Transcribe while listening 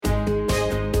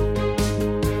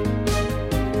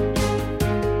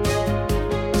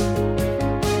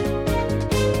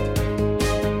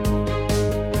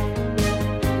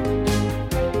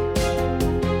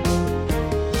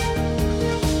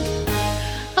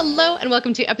Hello and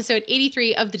welcome to episode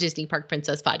 83 of the Disney Park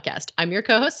Princess podcast. I'm your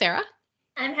co-host, Sarah.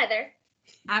 I'm Heather.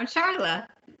 I'm Charla.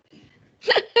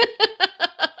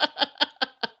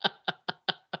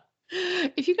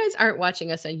 If you guys aren't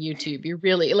watching us on YouTube, you're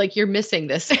really, you're missing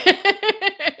this.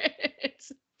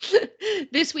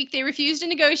 This week they refused to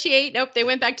negotiate. Nope, they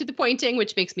went back to the pointing,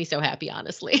 which makes me so happy,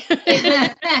 honestly.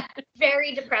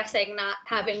 Very depressing not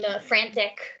having the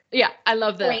frantic. Yeah, I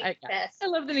love the I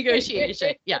love the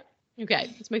negotiation. Yeah.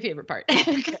 Okay, it's my favorite part.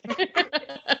 Okay.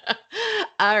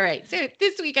 All right. So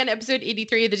this week on episode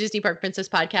 83 of the Disney Park Princess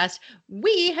podcast,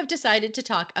 we have decided to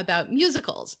talk about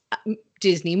musicals,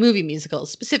 Disney movie musicals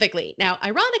specifically. Now,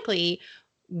 ironically,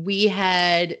 we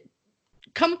had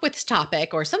come up with this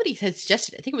topic, or somebody had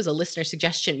suggested, I think it was a listener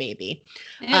suggestion maybe.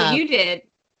 No, you did.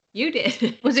 You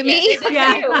did. Was it me?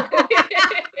 Yeah.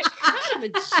 I'm a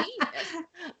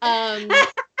genius.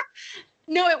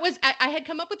 No, it was, I had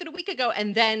come up with it a week ago,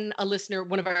 and then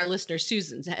one of our listeners,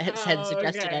 Susan, had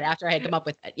suggested it after I had come up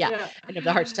with it. Yeah. And of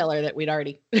the heart to tell her that we'd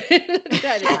already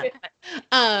decided on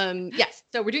it. Yes.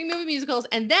 So we're doing movie musicals.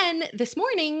 And then this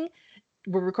morning,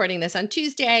 we're recording this on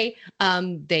Tuesday.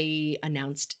 They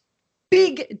announced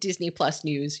big Disney Plus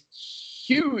news,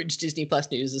 huge Disney Plus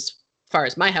news as far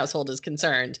as my household is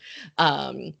concerned.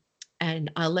 And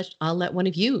I'll let one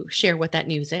of you share what that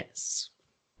news is.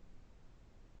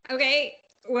 Okay.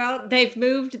 Well, they've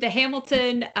moved the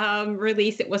Hamilton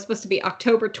release. It was supposed to be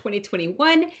October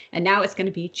 2021, and now it's going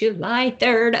to be July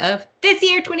 3rd of this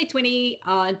year, 2020,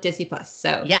 on Disney Plus.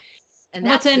 So yes, and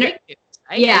that's big news,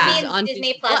 right? Yeah, that means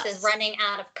Disney Plus is running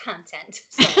out of content,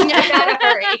 so I gotta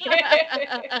hurry.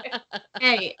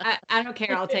 Hey, I don't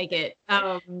care. I'll take it.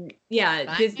 Yeah,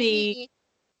 Bye. Disney.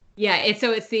 Yeah, it's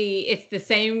the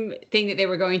same thing that they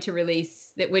were going to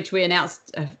release, which we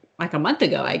announced like a month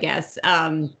ago, I guess.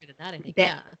 That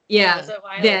was a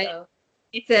while ago.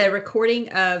 It's a recording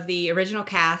of the original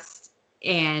cast,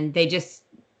 and they just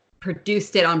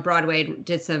produced it on Broadway,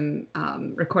 did some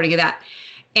recording of that.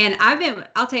 And I've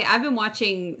been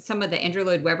watching some of the Andrew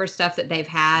Lloyd Webber stuff that they've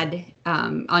had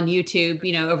on YouTube,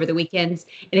 over the weekends.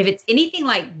 And if it's anything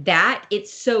like that,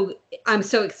 I'm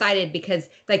so excited because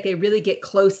they really get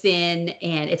close in,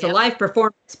 and it's a live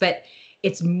performance, but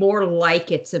it's more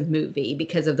like it's a movie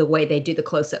because of the way they do the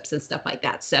close-ups and stuff like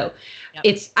that. So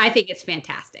I think it's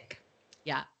fantastic.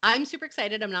 Yeah, I'm super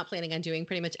excited. I'm not planning on doing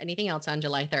pretty much anything else on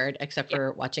July 3rd except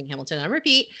for watching Hamilton on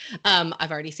repeat.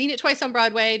 I've already seen it twice on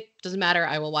Broadway. Doesn't matter.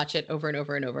 I will watch it over and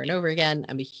over and over and over again.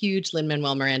 I'm a huge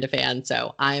Lin-Manuel Miranda fan,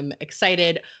 so I'm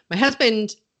excited. My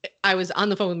husband, I was on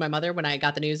the phone with my mother when I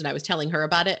got the news, and I was telling her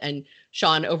about it, and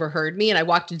Sean overheard me, and I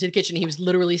walked into the kitchen. He was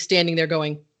literally standing there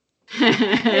going,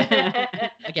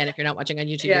 again, if you're not watching on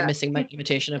YouTube, you're missing my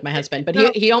imitation of my husband. But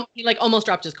he almost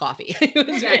dropped his coffee. He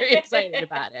was very excited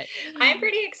about it. I'm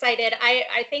pretty excited.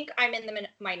 I think I'm in the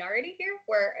minority here,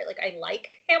 where I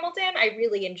like Hamilton. I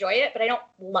really enjoy it, but I don't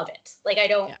love it.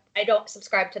 I don't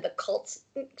subscribe to the cultiness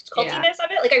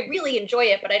of it. I really enjoy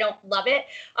it, but I don't love it.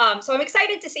 So I'm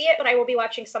excited to see it, but I will be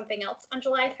watching something else on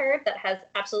July 3rd that has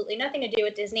absolutely nothing to do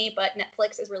with Disney, but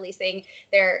Netflix is releasing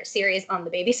their series on the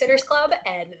Babysitters Club,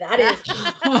 and that is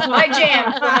my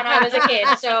jam from when I was a kid.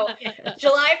 So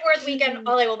July 4th weekend,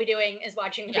 all I will be doing is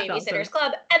watching the Babysitters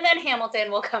Club, and then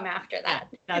Hamilton will come after that.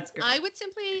 That's great. I would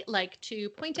simply like to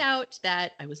point out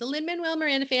that I was a Lin-Manuel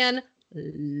Miranda fan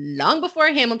long before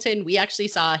Hamilton. We actually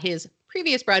saw his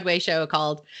previous Broadway show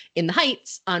called In the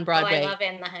Heights on Broadway. I love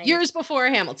In the Heights. Years before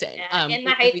Hamilton. Yeah, In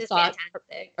the Heights is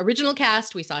fantastic. Original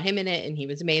cast, we saw him in it, and he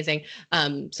was amazing.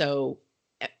 And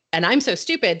I'm so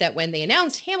stupid that when they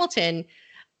announced Hamilton,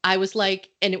 I was like,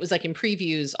 and it was in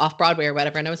previews off Broadway or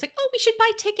whatever, and I was like, oh, we should buy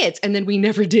tickets. And then we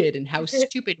never did. And how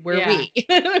stupid were we?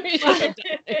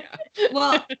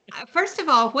 Well, first of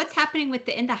all, what's happening with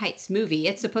the In the Heights movie?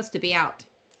 It's supposed to be out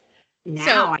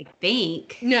now, I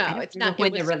think. No, it's not.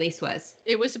 When the release was.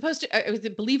 It was supposed to, I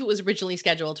believe it was originally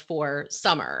scheduled for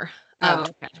summer of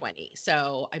 2020.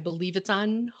 So I believe it's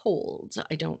on hold.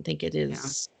 I don't think it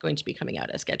is going to be coming out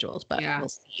as scheduled, but we'll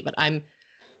see. But I'm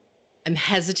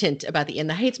hesitant about the In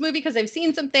the Heights movie because I've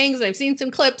seen some things and I've seen some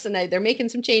clips, and they're making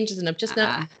some changes, and I'm just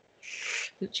not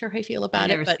sure how I feel about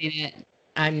it. But seen it.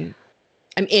 I'm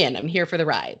in. I'm here for the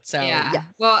ride. So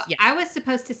Well, I was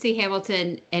supposed to see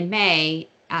Hamilton in May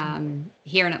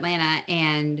here in Atlanta,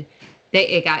 and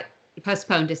it got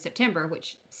postponed to September,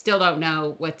 which still don't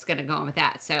know what's going to go on with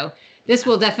that. So this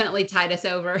will definitely tide us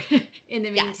over in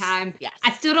the meantime. Yes.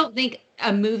 I still don't think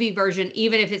a movie version,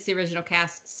 even if it's the original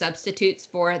cast, substitutes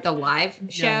for the live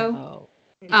show.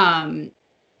 No.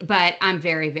 But I'm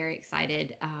very, very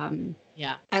excited.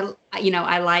 Yeah.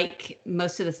 I like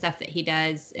most of the stuff that he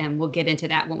does, and we'll get into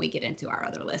that when we get into our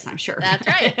other list, I'm sure. That's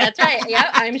right. That's right.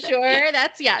 Yeah, I'm sure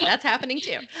that's happening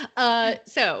too.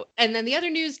 So, and then the other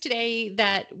news today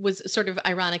that was sort of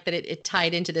ironic that it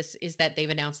tied into this is that they've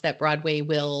announced that Broadway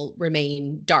will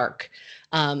remain dark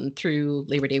through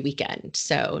Labor Day weekend.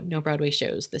 So no Broadway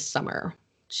shows this summer.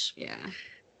 Which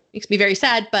makes me very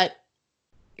sad, but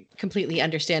completely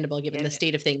understandable given the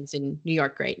state of things in New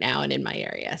York right now and in my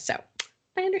area. So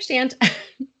I understand.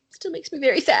 Still makes me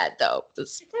very sad, though.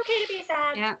 It's okay to be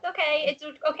sad. Yeah. It's okay. It's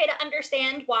okay to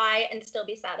understand why and still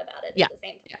be sad about it at the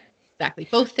same time. Yeah, exactly.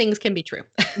 Both things can be true.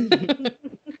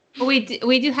 Well,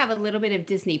 we do have a little bit of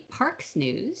Disney Parks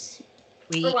news.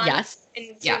 In 2 months.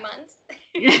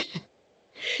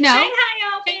 No. Shanghai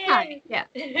open.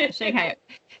 Shanghai. Yeah.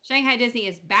 Shanghai Disney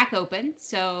is back open,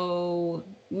 so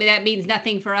that means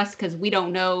nothing for us because we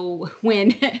don't know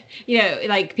when.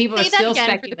 People are still speculating. Say that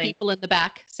again for the people in the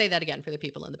back. Say that again for the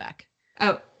people in the back.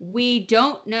 Oh, we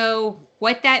don't know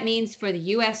what that means for the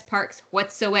U.S. parks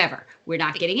whatsoever. We're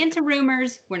not getting into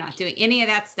rumors. We're not doing any of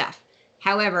that stuff.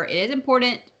 However, it is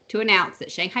important to announce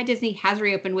that Shanghai Disney has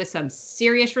reopened with some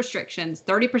serious restrictions,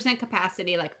 30%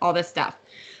 capacity, like all this stuff.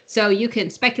 So you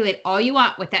can speculate all you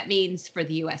want what that means for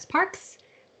the U.S. parks.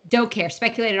 Don't care.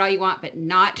 Speculate it all you want, but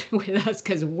not with us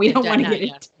because we don't want to get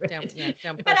into it.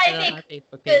 But I think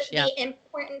the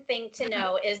important thing to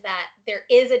know is that there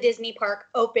is a Disney park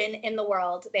open in the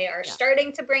world. They are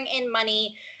starting to bring in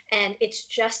money, and it's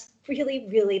just really,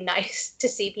 really nice to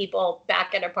see people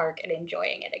back at a park and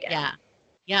enjoying it again.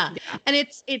 Yeah. And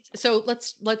it's so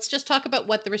let's just talk about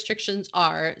what the restrictions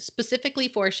are specifically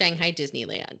for Shanghai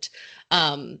Disneyland.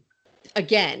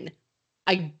 Again,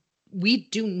 we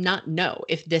do not know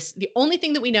if the only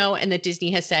thing that we know and that Disney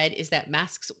has said is that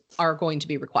masks are going to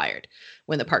be required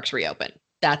when the parks reopen.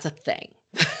 That's a thing.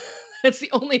 That's the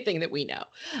only thing that we know.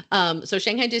 So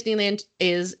Shanghai Disneyland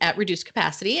is at reduced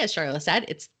capacity. As Charla said,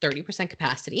 it's 30%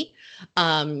 capacity.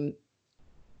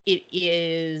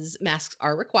 Masks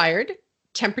are required.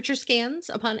 Temperature scans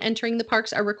upon entering the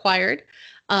parks are required.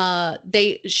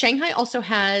 Shanghai also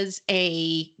has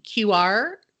a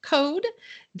QR code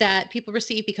that people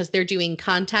receive because they're doing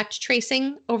contact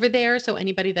tracing over there. So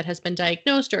anybody that has been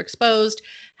diagnosed or exposed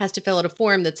has to fill out a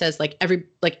form that says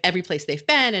every place they've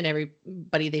been and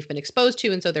everybody they've been exposed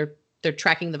to. And so they're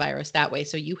tracking the virus that way.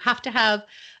 So you have to have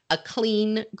a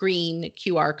clean green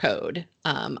QR code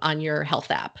on your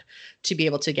health app to be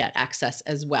able to get access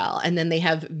as well. And then they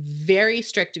have very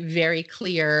strict, very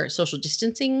clear social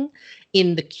distancing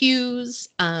in the queues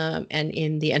and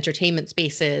in the entertainment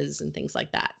spaces and things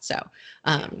like that. So,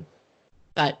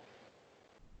 but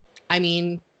I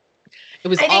mean, it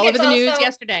was all over the news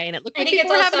yesterday and it looked like people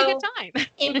were having a good time.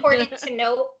 Important to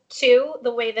note too,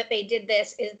 the way that they did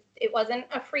this is it wasn't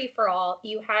a free for all.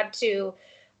 You had to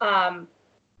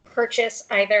purchase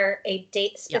either a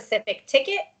date specific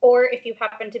ticket, or if you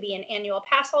happen to be an annual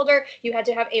pass holder, you had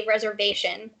to have a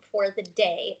reservation for the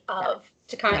day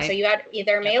to come. Right. So you had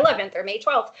either May 11th or May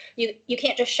 12th. You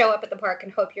can't just show up at the park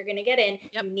and hope you're going to get in.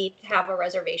 You need to have a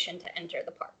reservation to enter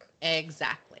the park.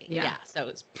 Exactly. Yeah. So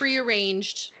it's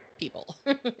prearranged people.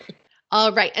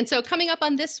 All right. And so coming up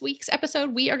on this week's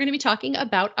episode, we are going to be talking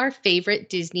about our favorite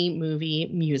Disney movie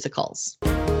musicals.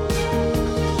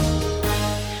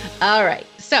 All right.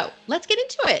 So let's get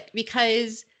into it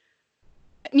because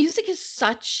music is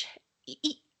such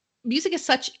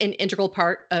an integral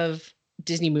part of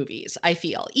Disney movies, I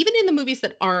feel. Even in the movies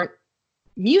that aren't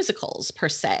musicals per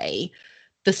se,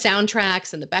 the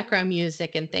soundtracks and the background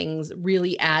music and things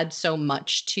really add so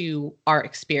much to our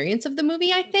experience of the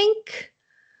movie, I think.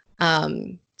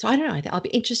 So I don't know. I'll be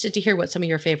interested to hear what some of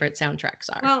your favorite soundtracks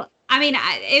are. Well, I mean,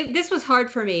 this was hard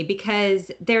for me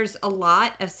because there's a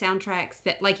lot of soundtracks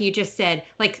that, like you just said,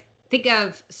 like think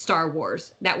of Star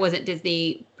Wars. That wasn't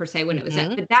Disney per se when it was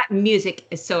that, but that music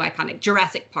is so iconic.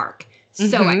 Jurassic Park, so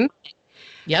iconic.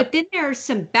 Yep. But then there's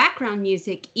some background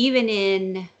music even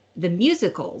in the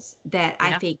musicals that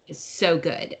I think is so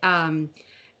good.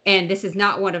 And this is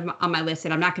not one on my list,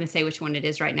 and I'm not going to say which one it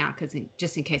is right now because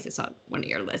just in case it's on one of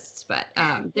your lists. But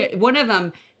one of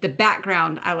them, the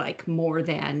background I like more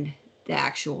than the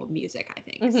actual music, I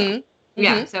think. So,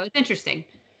 so it's interesting.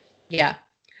 Yeah.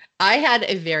 I had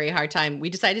a very hard time. We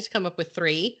decided to come up with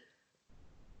 3.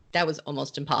 That was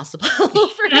almost impossible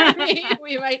for me.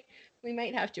 We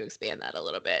might have to expand that a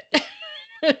little bit.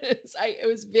 It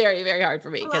was very, very hard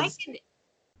for me because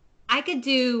I could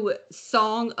do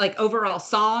overall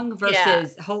song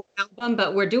versus whole album,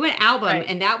 but we're doing album.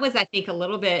 And that was, I think, a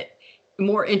little bit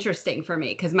more interesting for me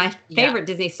because my favorite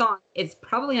Disney song is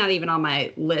probably not even on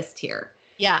my list here.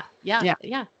 Yeah.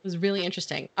 It was really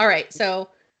interesting. All right, so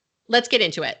let's get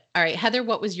into it. All right, Heather,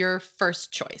 what was your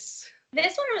first choice?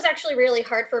 This one was actually really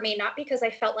hard for me, not because I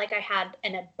felt like I had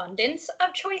an abundance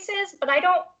of choices, but I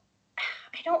don't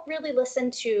really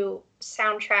listen to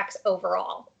soundtracks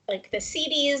overall. Like the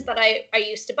CDs that I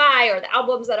used to buy or the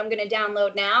albums that I'm going to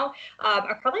download now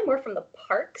are probably more from the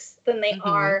parks than they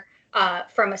are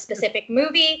from a specific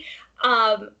movie.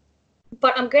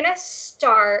 But I'm going to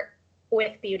start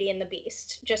with Beauty and the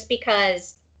Beast, just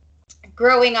because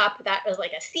growing up, that was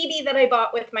like a CD that I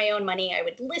bought with my own money. I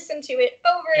would listen to it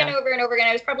over and over and over again.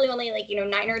 I was probably only like,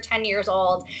 9 or 10 years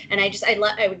old. And I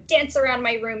would dance around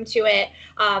my room to it.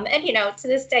 And, to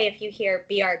this day, if you hear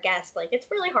Be Our Guest, like, it's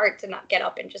really hard to not get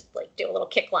up and just like do a little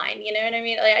kick line. You know what I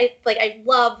mean? I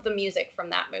love the music from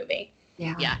that movie.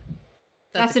 Yeah.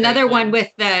 That's another one with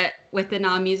the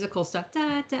non-musical stuff.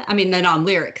 Da, da. I mean, the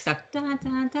non-lyric stuff. Da,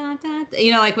 da, da, da.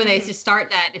 Like when they just start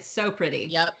that, it's so pretty.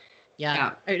 Yep.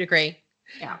 Yeah. I would agree.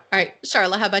 Yeah. All right,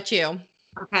 Charlotte, how about you?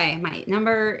 Okay, my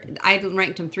number, I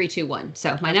ranked them 3, 2, 1.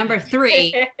 So my number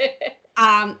 3,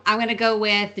 I'm gonna go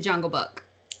with The Jungle Book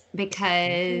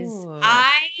because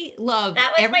I love.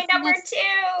 That was my number 2.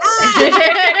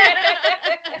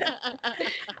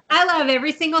 I love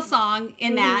every single song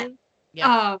in that.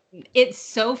 Yeah. It's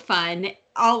so fun,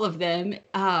 all of them.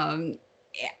 I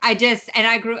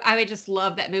would just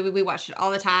love that movie. We watched it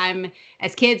all the time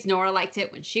as kids. Nora liked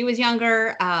it when she was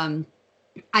younger.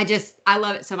 I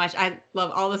love it so much. I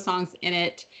love all the songs in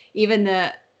it. Even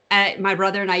my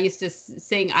brother and I used to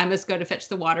sing "I Must Go to Fetch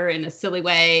the Water" in a silly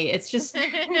way. It's just part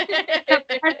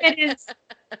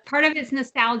of it's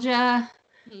nostalgia.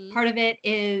 Mm-hmm. Part of it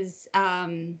is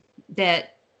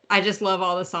that I just love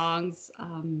all the songs.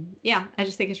 I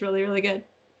just think it's really, really good.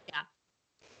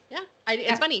 Yeah.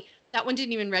 It's funny. That one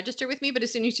didn't even register with me, but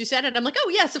as soon as you said it, I'm like, oh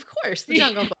yes, of course, The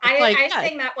Jungle Book. I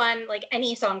sing that one, like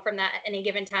any song from that at any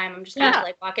given time. I'm just kind of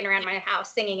like walking around my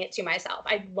house singing it to myself.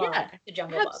 I love The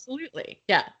Jungle Book. Absolutely.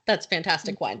 Yeah, that's a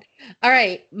fantastic one. All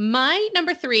right. My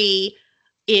number 3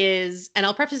 is, and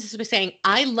I'll preface this by saying,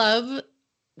 I love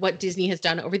what Disney has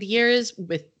done over the years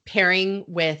with pairing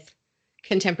with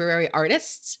contemporary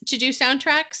artists to do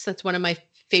soundtracks. That's one of my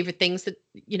favorite things that,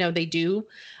 they do.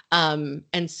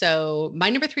 And so my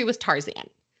number 3 was Tarzan.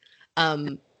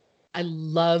 I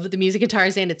love the music of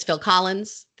Tarzan. It's Phil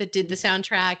Collins that did the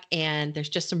soundtrack, and there's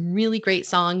just some really great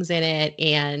songs in it.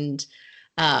 And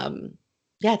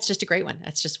it's just a great one.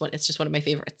 It's just one of my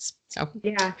favorites. So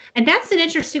yeah, and that's an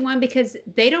interesting one because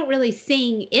they don't really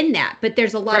sing in that, but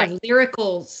there's a lot of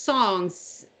lyrical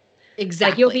songs.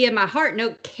 Exactly. Like You'll Be in My Heart.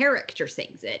 No character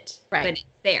sings it, but it's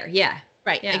there. Yeah.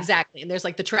 Right, exactly. And there's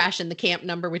like the Trash in the Camp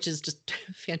number, which is just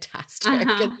fantastic.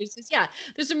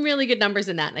 There's some really good numbers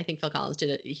in that. And I think Phil Collins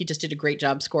he just did a great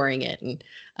job scoring it. And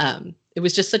it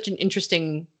was just such an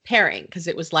interesting pairing because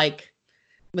it was like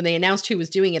when they announced who was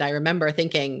doing it, I remember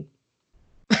thinking,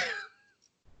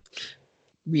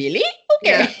 really?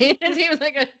 Okay. Yeah. It seems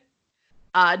like a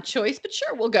odd choice, but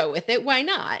sure, we'll go with it. Why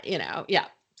not? Yeah.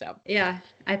 So yeah,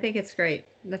 I think it's great.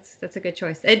 That's a good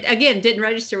choice. It again didn't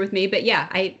register with me, but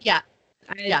I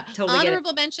totally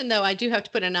honorable mention though. I do have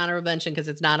to put an honorable mention because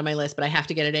it's not on my list, but I have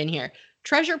to get it in here.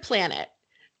 Treasure Planet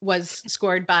was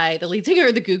scored by the lead singer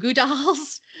of the Goo Goo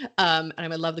Dolls. And I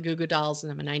love the Goo Goo Dolls,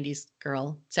 and I'm a 90s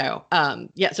girl. So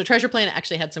so Treasure Planet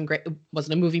actually had some great, it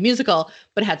wasn't a movie musical,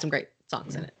 but it had some great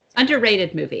songs in it.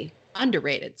 Underrated movie.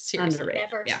 Underrated, seriously. Underrated.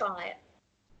 Never saw it.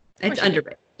 It's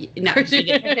underrated. No, but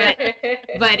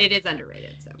it is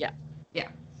underrated. So yeah.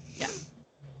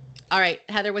 All right,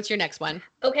 Heather, what's your next one?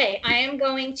 Okay, I am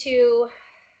going to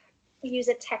use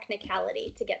a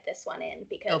technicality to get this one in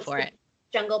because go for it.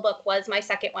 Jungle Book was my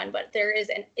second one, but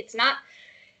it's not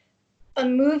a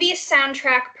movie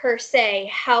soundtrack per se.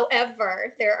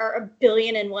 However, there are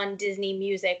 1,000,000,001 Disney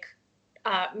music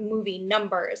movie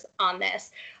numbers on this.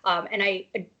 And I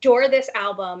adore this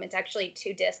album. It's actually a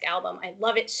 2-disc album. I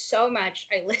love it so much.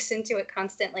 I listen to it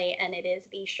constantly, and it is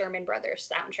the Sherman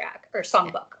Brothers soundtrack or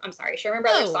songbook. I'm sorry, Sherman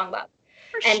Brothers songbook.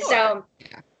 And so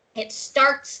it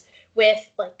starts with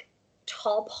like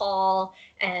Tall Paul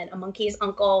and A Monkey's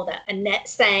Uncle that Annette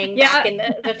sang back in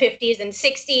the 50s and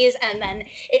 60s. And then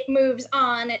it moves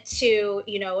on to,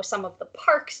 some of the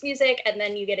Parks music. And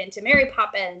then you get into Mary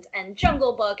Poppins and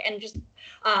Jungle Book and just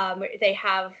they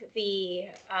have the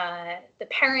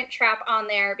Parent Trap on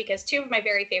there because 2 of my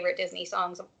very favorite Disney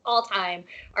songs of all time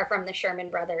are from the Sherman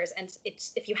Brothers. And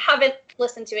if you haven't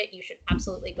listened to it, you should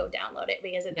absolutely go download it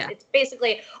because it's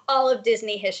basically all of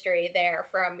Disney history there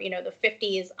from, the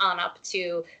 50s on up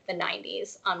to the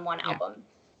 90s on one album.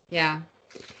 Yeah.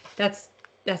 That's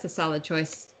a solid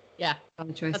choice. Yeah.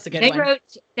 Solid choice. That's a good one.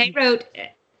 They wrote,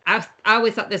 I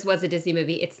always thought this was a Disney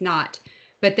movie. It's not,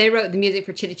 but they wrote the music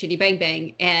for Chitty Chitty Bang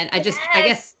Bang, and I guess I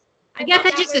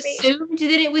just assumed that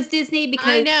it was Disney because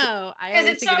I know because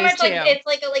it's so much like it's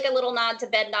like a little nod to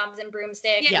Bed Knobs and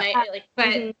Broomstick. Yeah,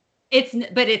 and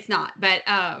it's not. But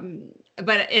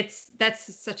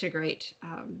that's such a great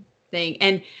thing,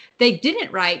 and they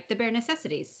didn't write the Bare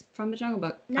Necessities from the Jungle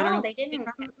Book. No, they didn't.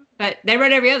 But they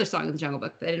wrote every other song in the Jungle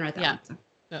Book. But they didn't write that one. So.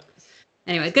 Yeah.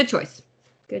 Anyway, good choice.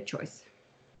 Good choice.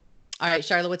 All right,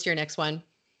 Charlotte, what's your next one?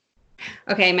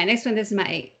 Okay, my next one, this is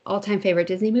my all-time favorite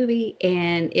Disney movie,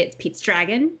 and it's Pete's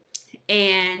Dragon.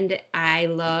 And I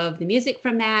love the music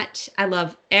from that. I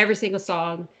love every single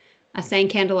song. I sang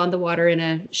Candle on the Water in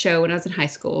a show when I was in high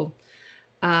school.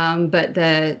 But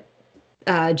the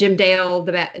Jim Dale,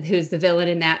 who's the villain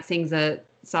in that, sings a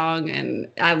song, and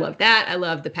I love that. I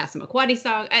love the Passamaquoddy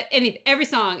song. Every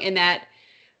song in that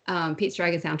Pete's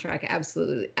Dragon soundtrack,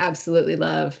 I absolutely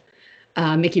love.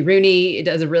 Mickey Rooney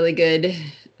does a really good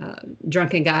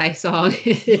drunken guy song.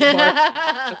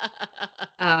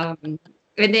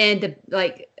 And then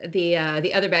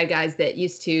the other bad guys that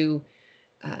used to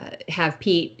have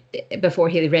Pete before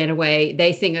he ran away,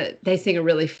 they sing a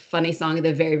really funny song at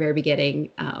the very, very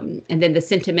beginning. And then the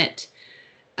sentiment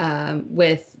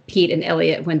with Pete and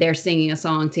Elliot when they're singing a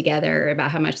song together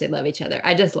about how much they love each other.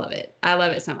 I just love it. I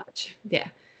love it so much. Yeah.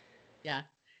 Yeah.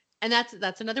 And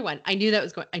that's another one. I knew that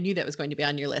was going to be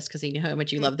on your list because I knew how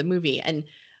much you love the movie.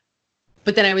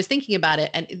 But then I was thinking about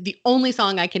it, and the only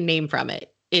song I can name from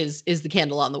it is the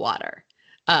Candle on the Water.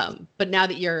 But now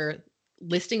that you're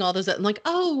listing all those, I'm like,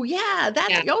 oh yeah,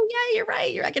 you're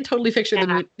right. I can totally picture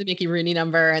the Mickey Rooney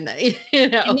number and the,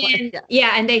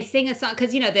 and they sing a song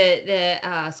because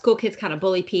the school kids kind of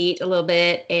bully Pete a little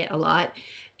bit, a lot,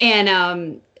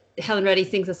 and Helen Reddy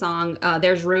sings a song,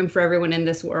 There's Room for Everyone in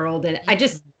This World. And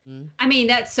I mean,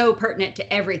 that's so pertinent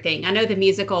to everything. I know the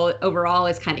musical overall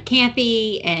is kind of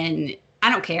campy and I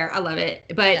don't care. I love it.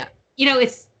 But,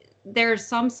 there's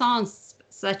some songs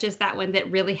such as that one that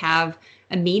really have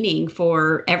a meaning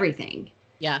for everything.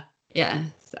 Yeah. Yeah.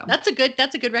 So that's a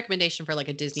good recommendation for like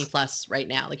a Disney Plus right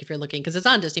now. Like if you're looking, because it's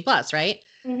on Disney Plus, right?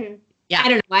 Mm-hmm. Yeah. I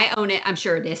don't know. I own it. I'm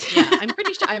sure it is. Yeah, I'm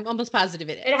pretty sure. I'm almost positive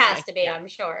it is. It has to be, I'm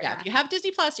sure. Yeah. If you have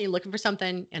Disney Plus and you're looking for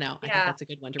something, I think that's a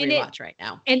good one to rewatch right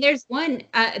now. And there's one,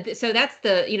 so that's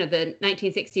the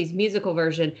 1960s musical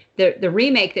version. The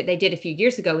remake that they did a few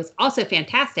years ago is also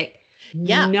fantastic.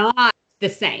 Yeah. Not the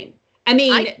same. I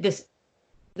mean,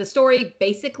 the story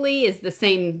basically is the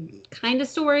same kind of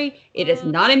story. It is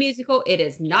not a musical. It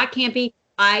is not campy.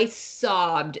 I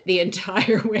sobbed the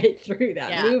entire way through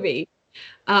that movie.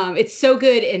 It's so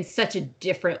good in such a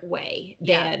different way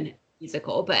than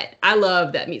musical, but I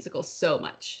love that musical so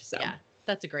much. So yeah,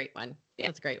 that's a great one. Yeah.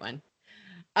 That's a great one.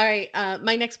 All right.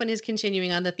 My next one is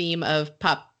continuing on the theme of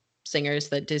pop singers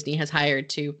that Disney has hired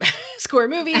to score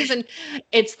movies, and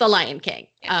it's The Lion King.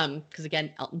 Because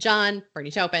again, Elton John,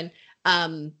 Bernie Taupin.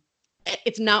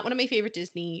 It's not one of my favorite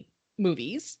Disney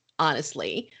movies,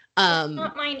 honestly. It's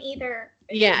not mine either.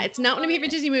 Yeah, it's not one of my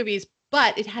favorite Disney movies,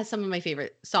 but it has some of my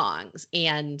favorite songs.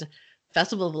 And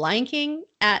Festival of the Lion King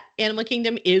at Animal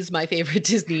Kingdom is my favorite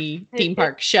Disney theme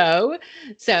park show.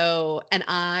 So, and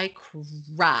I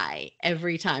cry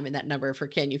every time in that number for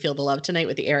Can You Feel the Love Tonight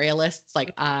with the aerialists.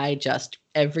 Like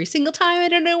every single time, I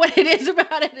don't know what it is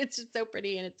about it. It's just so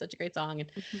pretty and it's such a great song.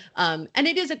 And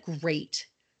it is a great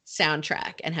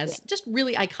soundtrack and has just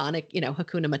really iconic,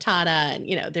 Hakuna Matata,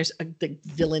 and, there's the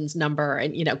villain's number,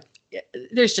 and,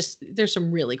 there's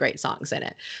some really great songs in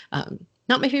it.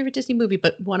 Not my favorite Disney movie,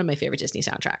 but one of my favorite Disney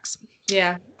soundtracks.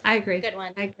 Yeah, I agree. Good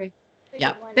one. I agree.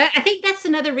 Yeah. I think that's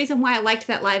another reason why I liked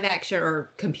that live action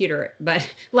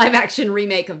live action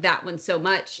remake of that one so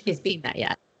much is being that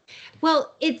yet.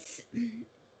 Well, it's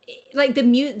like the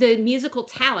musical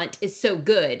talent is so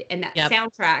good, and that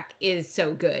soundtrack is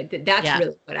so good that's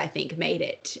really what I think made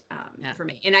it for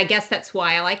me. And I guess that's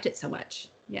why I liked it so much.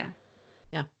 Yeah.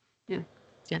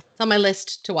 Yeah, it's on my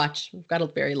list to watch. We've got a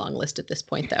very long list at this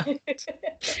point, though.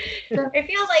 I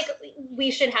feel like we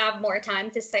should have more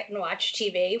time to sit and watch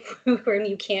TV when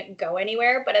you can't go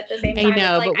anywhere. But at the same time,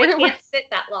 I can't sit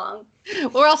that long.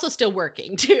 We're also still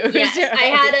working, too. Yes, so. I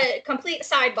had a complete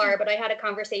sidebar, but I had a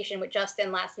conversation with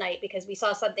Justin last night because we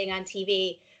saw something on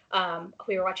TV.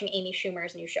 We were watching Amy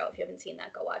Schumer's new show. If you haven't seen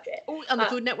that, go watch it. Oh, on the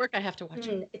Food Network, I have to watch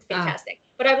it. It's fantastic.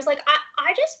 But I was like,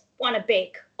 I just want to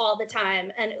bake all the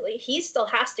time, and he still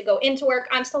has to go into work.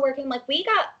 I'm still working. Like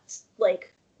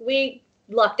we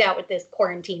lucked out with this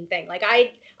quarantine thing. Like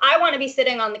I want to be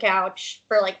sitting on the couch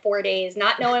for like 4 days,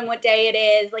 not knowing what day it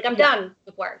is. Like I'm done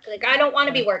with work. Like I don't want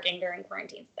to be working during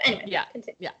quarantine. But anyway,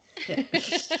 continue.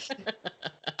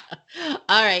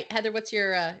 All right, Heather, what's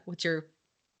your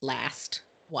last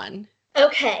one?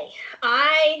 Okay,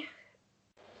 I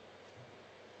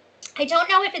don't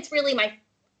know if it's really my.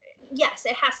 Yes,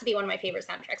 it has to be one of my favorite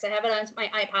soundtracks. I have it on my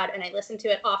iPod and I listen to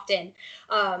it often.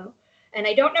 And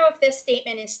I don't know if this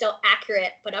statement is still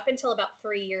accurate, but up until about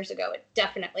 3 years ago, it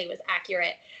definitely was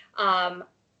accurate.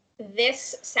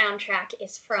 This soundtrack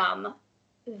is from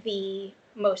the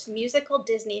most musical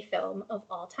Disney film of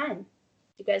all time. Do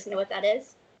you guys know what that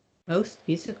is? Most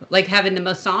musical, like having the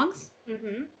most songs?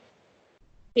 Mm-hmm.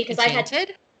 Because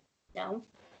Enchanted? No,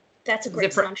 that's a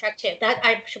great soundtrack too.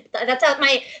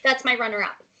 That's my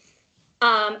runner-up.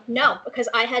 No, because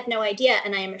I had no idea,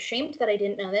 and I am ashamed that I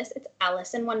didn't know this. It's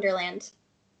Alice in Wonderland.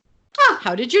 Oh,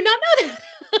 how did you not know that?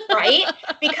 Right?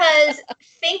 Because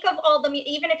think of all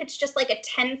even if it's just like a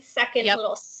 10-second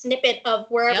little snippet of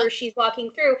wherever she's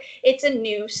walking through, it's a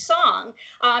new song.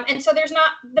 And so there's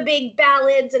not the big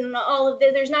ballads and all of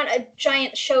there's not a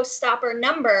giant showstopper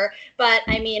number, but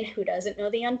I mean, who doesn't know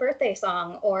the Unbirthday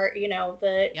song or,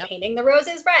 the Painting the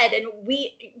Roses Red? And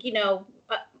we,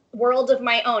 World of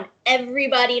My Own.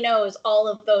 Everybody knows all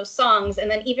of those songs.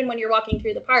 And then even when you're walking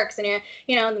through the parks and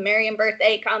the Marian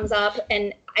Birthday comes up,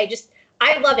 and I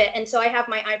love it. And so I have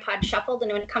my iPod shuffled,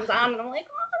 and when it comes on, I'm like,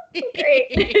 oh, great.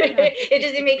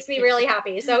 It makes me really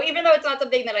happy. So even though it's not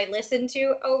something that I listen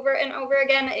to over and over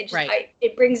again,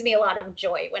 it brings me a lot of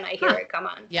joy when I hear it come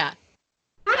on. Yeah.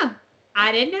 Huh.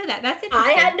 I didn't know that. That's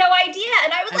interesting. I had no idea,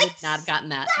 and I was like, would not have gotten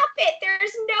that. Stop it!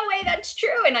 There's no way that's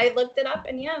true. And I looked it up,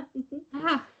 and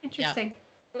interesting.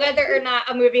 Whether or not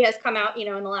a movie has come out, in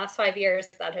the last 5 years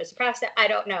that has surpassed it, I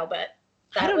don't know. But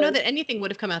I don't know that anything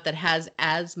would have come out that has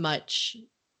as much,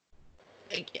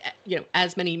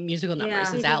 as many musical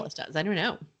numbers as Alice does. I don't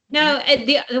know. No,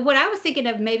 what I was thinking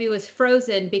of maybe was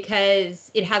Frozen, because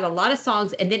it has a lot of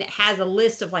songs, and then it has a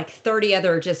list of like 30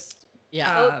 other just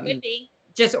could be.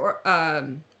 Just what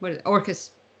is it?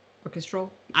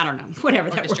 Orchestral? I don't know. Whatever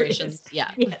that word is. Yeah.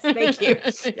 Yes, thank you.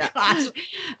 Gosh.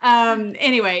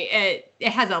 Anyway, it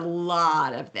has a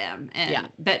lot of them.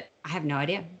 But I have no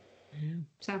idea.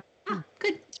 So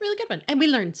good. It's a really good one. And we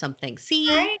learned something.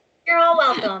 See? All right. You're all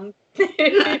welcome.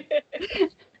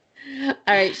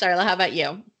 All right, Charlotte, how about you?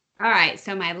 All right.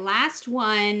 So my last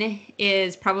one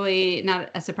is probably not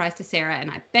a surprise to Sarah,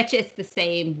 and I bet you it's the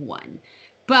same one.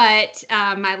 But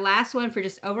my last one for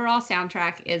just overall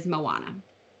soundtrack is Moana.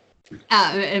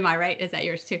 Am I right? Is that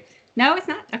yours too? No, it's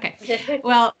not? Okay.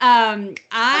 Well, I'll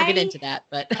get into that,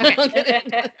 but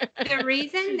the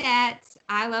reason that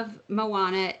I love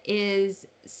Moana is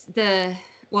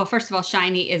first of all,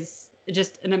 Shiny is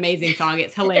just an amazing song.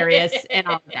 It's hilarious and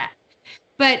all of that.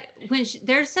 But when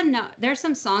there's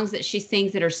some songs that she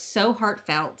sings that are so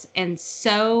heartfelt and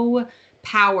so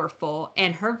powerful,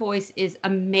 and her voice is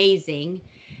amazing,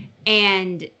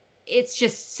 and it's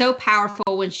just so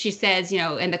powerful when she says,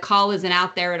 and the call isn't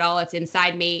out there at all, it's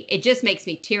inside me. It just makes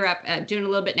me tear up. Doing a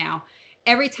little bit now.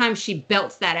 Every time she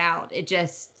belts that out,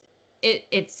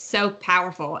 it's so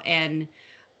powerful. And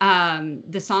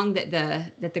the song that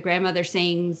the grandmother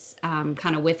sings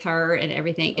kind of with her and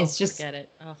everything, it's just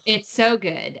it's so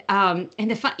good. And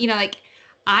the fun,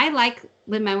 I like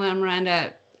Lin-Manuel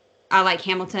Miranda. I like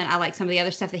Hamilton. I like some of the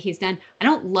other stuff that he's done. I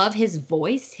don't love his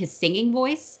voice, his singing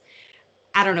voice.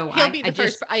 I don't know why.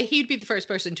 He'd be the first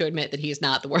person to admit that he's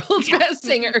not the world's best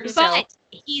singer. But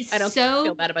I don't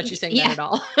feel bad about you saying that at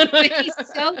all.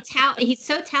 He's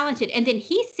so talented. And then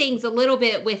he sings a little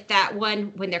bit with that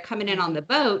one when they're coming in on the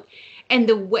boat. And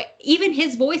the way, even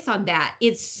his voice on that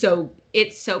is so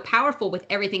powerful with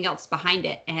everything else behind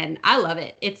it. And I love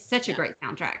it. It's such a great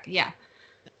soundtrack. Yeah.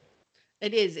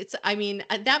 It is.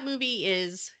 That movie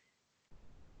is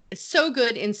so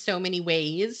good in so many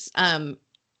ways.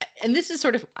 And this is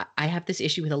sort of, I have this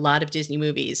issue with a lot of Disney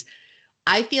movies.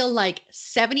 I feel like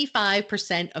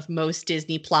 75% of most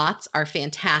Disney plots are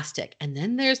fantastic. And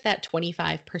then there's that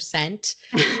 25%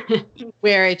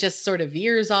 where it just sort of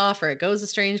veers off, or it goes a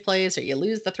strange place, or you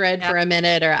lose the thread for a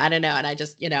minute, or I don't know. And I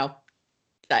just,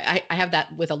 I have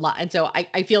that with a lot. And so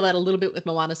I feel that a little bit with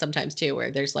Moana sometimes too, where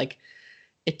there's like,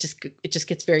 it just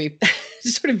gets very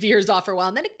sort of veers off for a while,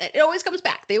 and then it always comes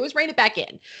back. They always rein it back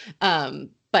in.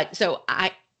 But so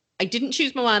I didn't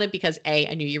choose Moana because A,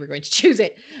 I knew you were going to choose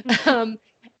it.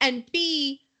 And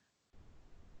B,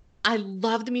 I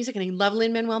love the music and I love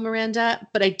Lin-Manuel Miranda,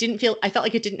 but I felt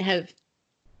like it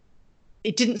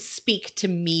didn't speak to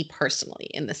me personally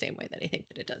in the same way that I think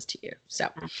that it does to you. So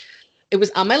it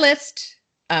was on my list.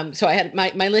 So I had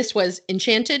my list was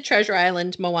Enchanted, Treasure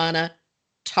Island, Moana,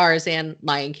 Tarzan,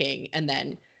 Lion King, and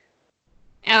then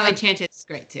Enchanted's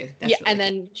great too. That's then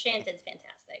Enchanted's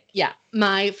fantastic. music. Yeah,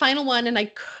 my final one, and I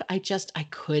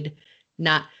could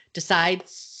not decide,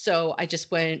 so I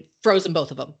just went Frozen,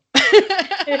 both of them. And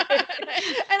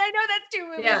I know that's two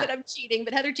movies that I'm cheating,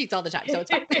 but Heather cheats all the time, so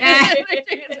it's fine.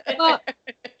 Well,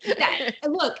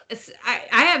 look,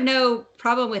 I have no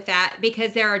problem with that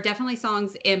because there are definitely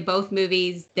songs in both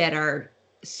movies that are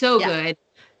so good.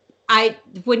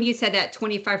 When you said that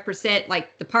 25%,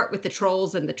 like the part with the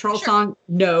trolls and the troll song,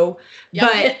 no,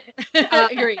 but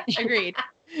agreed.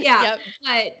 Yeah,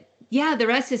 but yeah, the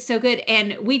rest is so good,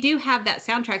 and we do have that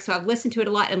soundtrack, so I've listened to it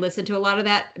a lot and listened to a lot of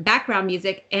that background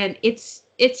music, and it's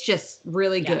just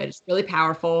really good. It's really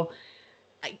powerful.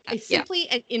 I simply,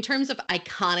 in terms of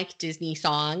iconic Disney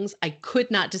songs, I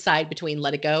could not decide between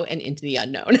Let It Go and Into the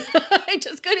Unknown. I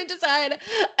just couldn't decide.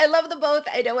 I love them both.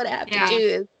 I don't want to have to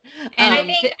choose.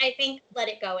 And I think Let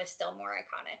It Go is still more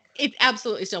iconic. It's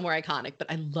absolutely still more iconic,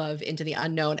 but I love Into the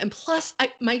Unknown. And plus,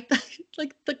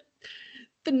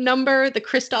 the number, the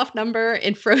Kristoff number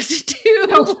in Frozen 2,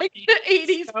 like the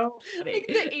 80s, like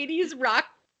the 80s rock.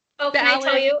 Oh, can I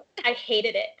tell you? I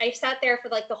hated it. I sat there for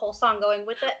like the whole song going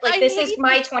with it. Like, this is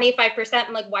my 25%.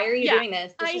 I'm like, why are you doing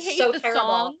this? This is so terrible.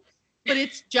 Song, but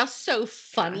it's just so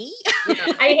funny.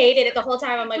 I hated it the whole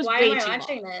time. I'm like, why am I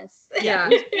watching this? Yeah,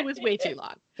 it was way too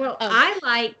long. Well, I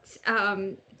liked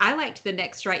The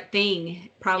Next Right Thing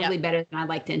probably better than I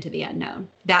liked Into the Unknown.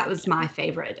 That was my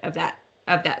favorite of that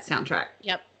soundtrack.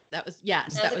 Yep. That was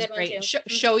great.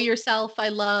 Show Yourself, I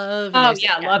love. Oh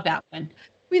yeah, I love that one.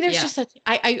 I mean, there's just such,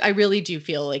 I really do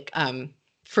feel like,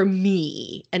 for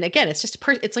me, and again, it's just,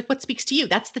 it's like what speaks to you.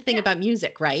 That's the thing about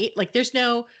music, right? Like there's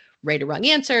no right or wrong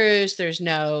answers. There's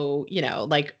no,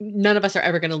 like none of us are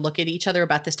ever going to look at each other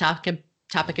about this topic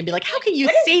and be like, how can you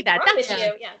say that? That's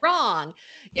wrong.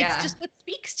 It's just what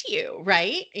speaks to you,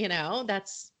 right?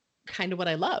 That's kind of what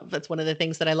I love. That's one of the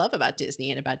things that I love about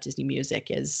Disney and about Disney music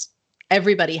is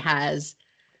everybody has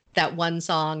that one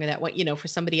song or that one, for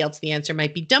somebody else, the answer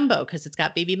might be Dumbo because it's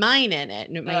got Baby Mine in it.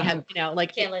 And it might have,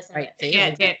 like, can't listen right. To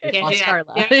it.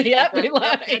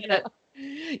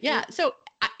 Yeah. So,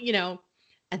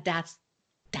 and that's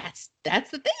the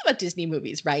thing about Disney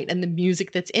movies, right? And the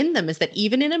music that's in them is that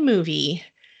even in a movie,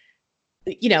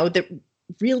 that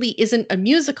really isn't a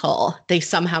musical, they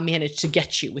somehow manage to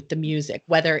get you with the music,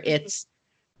 whether it's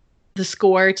the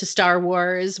score to Star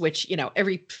Wars, which,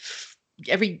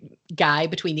 every guy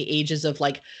between the ages of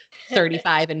like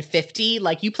 35 and 50,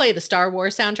 like you play the Star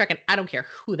Wars soundtrack and I don't care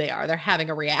who they are, they're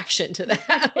having a reaction to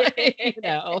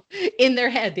that. In their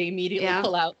head, they immediately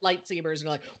pull out lightsabers and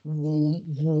are like,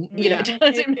 it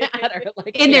doesn't matter.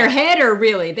 Like in their head or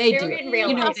really, they do. In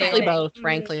real life, both,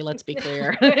 frankly, let's be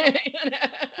clear.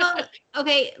 Well,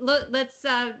 okay, look, let's,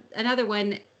 another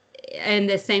one in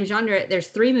the same genre. There's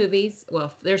 3 movies.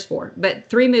 Well, there's 4, but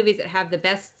 3 movies that have the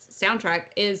best soundtrack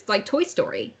is like Toy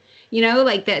Story,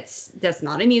 like that's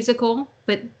not a musical,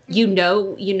 but you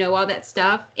know all that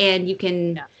stuff and you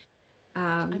can.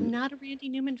 I'm not a Randy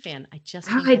Newman fan. I just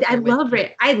I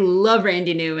love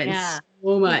Randy Newman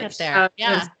so much.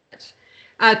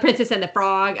 Princess and the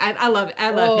Frog. I love him.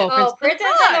 Oh, Princess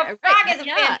and the Frog is a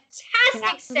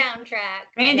fantastic soundtrack.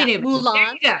 Randy Newman.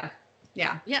 Mulan.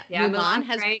 Yeah. Mulan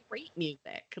has great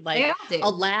music. Like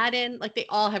Aladdin, like they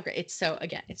all have great. It's so,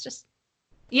 again, it's just.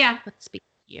 Yeah. Let's speak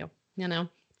to you,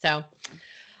 So,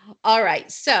 all right.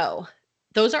 So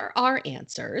those are our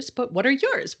answers, but what are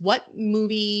yours? What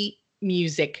movie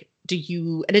music do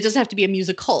you, and it doesn't have to be a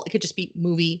musical. It could just be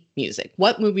movie music.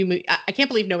 What movie I can't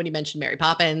believe nobody mentioned Mary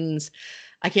Poppins.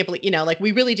 I can't believe, like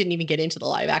we really didn't even get into the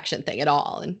live action thing at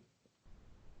all. And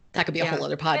that could be a whole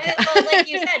other podcast. Well, like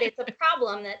you said, it's a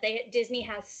problem that Disney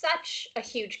has such a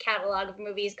huge catalog of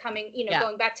movies coming,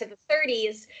 going back to the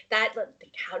 30s that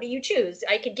how do you choose?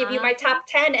 I could give you my top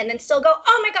 10 and then still go,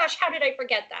 oh my gosh, how did I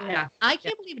forget that? Yeah. I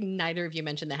can't believe neither of you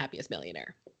mentioned The Happiest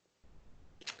Millionaire.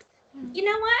 You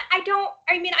know what?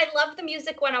 I love the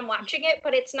music when I'm watching it,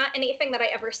 but it's not anything that I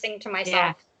ever sing to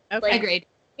myself. Yeah. Okay. Agreed.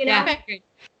 Okay.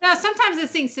 No, sometimes I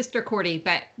sing Sister Cordy,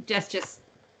 but just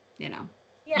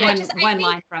Yeah, one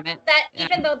line from it. That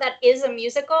even though that is a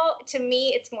musical, to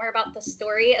me, it's more about the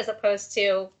story as opposed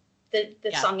to the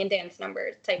song and dance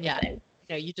number type of thing.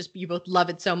 You both love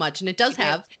it so much, and it does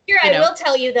have. Here, I will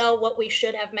tell you though what we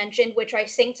should have mentioned, which I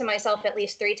sing to myself at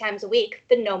least 3 times a week: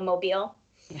 the Gnome Mobile.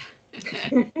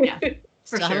 Yeah.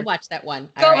 Still haven't watched that one.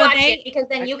 Go watch it because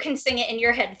then you can sing it in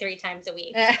your head 3 times a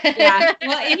week. Yeah.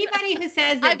 Well, anybody who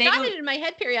says that I've got it in my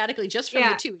head periodically just from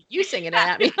the 2 you singing it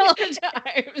at me all the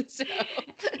time. So.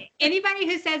 Anybody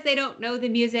who says they don't know the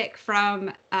music from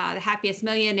The Happiest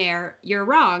Millionaire, you're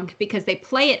wrong because they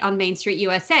play it on Main Street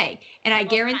USA, and I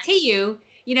guarantee you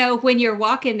you know, when you're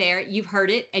walking there, you've heard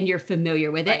it and you're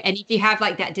familiar with it. Right. And if you have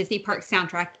like that Disney park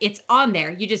soundtrack, it's on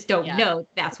there. You just don't know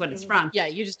that's what it's from. Yeah,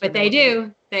 you just. But they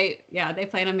do. They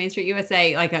play it on Main Street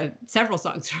USA like several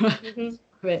songs from.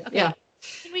 But, okay. Yeah.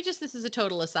 This is a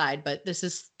total aside, but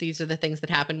these are the things that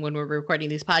happen when we're recording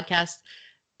these podcasts.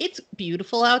 It's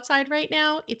beautiful outside right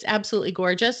now. It's absolutely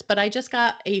gorgeous, but I just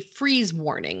got a freeze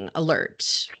warning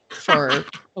alert for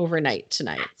overnight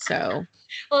tonight. So,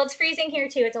 well, it's freezing here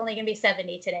too. It's only going to be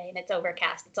 70 today and it's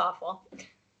overcast. It's awful.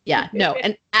 Yeah, no,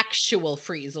 an actual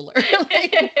freeze alert.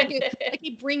 like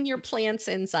you bring your plants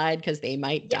inside because they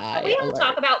might die. We don't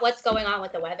talk about what's going on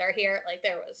with the weather here. Like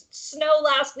there was snow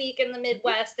last week in the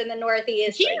Midwest and the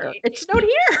Northeast. Here, like, it snowed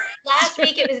here. Last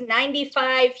week it was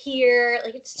 95 here.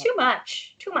 Like it's too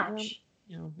much. Too much.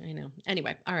 I know.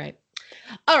 Anyway, all right.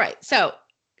 So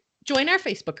join our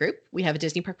Facebook group. We have a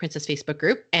Disney Park Princess Facebook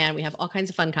group, and we have all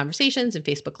kinds of fun conversations and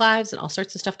Facebook Lives and all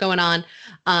sorts of stuff going on.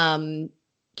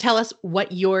 Tell us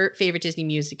what your favorite Disney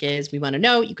music is. We want to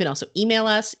know. You can also email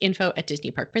us,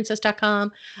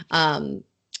 info@disneyparkprincess.com.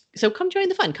 So come join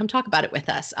the fun. Come talk about it with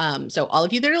us. So all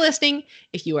of you that are listening,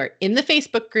 if you are in the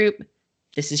Facebook group,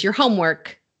 this is your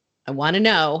homework. I want to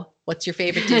know what's your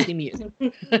favorite Disney music.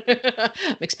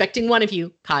 I'm expecting one of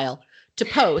you, Kyle, to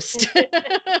post,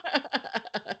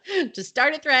 to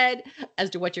start a thread as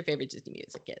to what your favorite Disney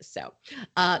music is. So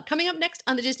coming up next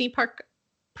on the Disney Park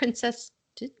Princess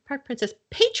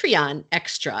Patreon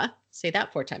Extra, say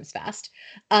that 4 times fast,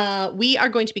 we are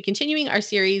going to be continuing our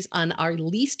series on our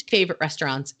least favorite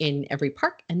restaurants in every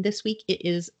park. And this week it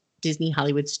is Disney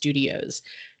Hollywood Studios'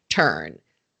 turn.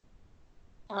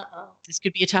 This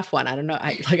could be a tough one. I don't know.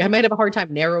 I might have a hard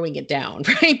time narrowing it down,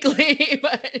 frankly.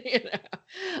 But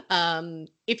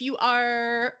if you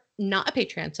are not a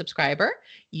Patreon subscriber,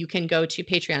 you can go to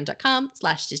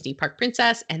patreon.com/Disney Park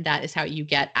Princess, and that is how you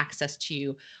get access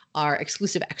to our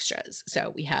exclusive extras. So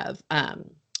we have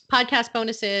podcast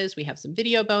bonuses, we have some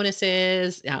video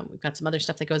bonuses, we've got some other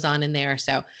stuff that goes on in there.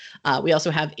 So we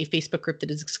also have a Facebook group that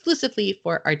is exclusively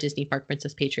for our Disney Park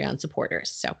Princess Patreon supporters.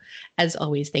 So as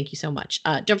always, thank you so much.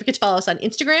 Don't forget to follow us on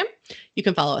Instagram. You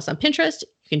can follow us on Pinterest.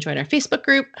 You can join our Facebook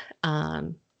group.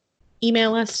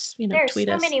 Email us, tweet us. There's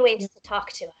so many ways to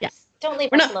talk to us. Yeah. Don't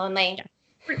leave us lonely. Yeah.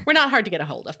 We're not hard to get a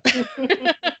hold of.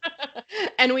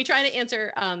 And we try to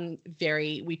answer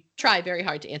we try very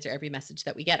hard to answer every message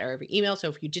that we get or every email. So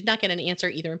if you did not get an answer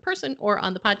either in person or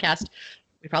on the podcast,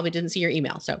 we probably didn't see your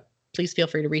email. So please feel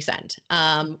free to resend.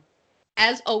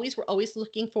 As always, we're always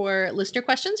looking for listener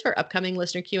questions for upcoming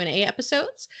listener Q&A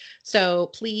episodes.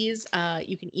 So please,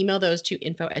 you can email those to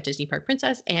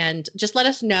info@DisneyParkPrincess and just let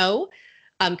us know.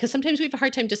 Because sometimes we have a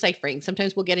hard time deciphering.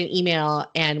 Sometimes we'll get an email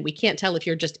and we can't tell if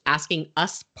you're just asking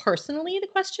us personally the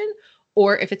question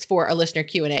or if it's for a listener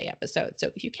Q&A episode.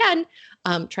 So if you can,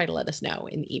 try to let us know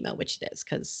in the email which it is.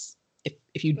 Because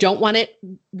if you don't want it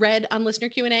read on listener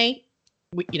Q&A,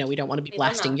 we don't want to be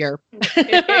blasting your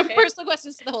personal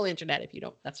questions to the whole internet if you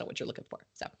don't. That's not what you're looking for.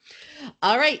 So,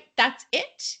 all right, that's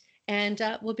it. And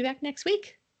we'll be back next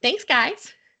week. Thanks,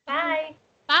 guys. Bye.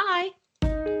 Bye.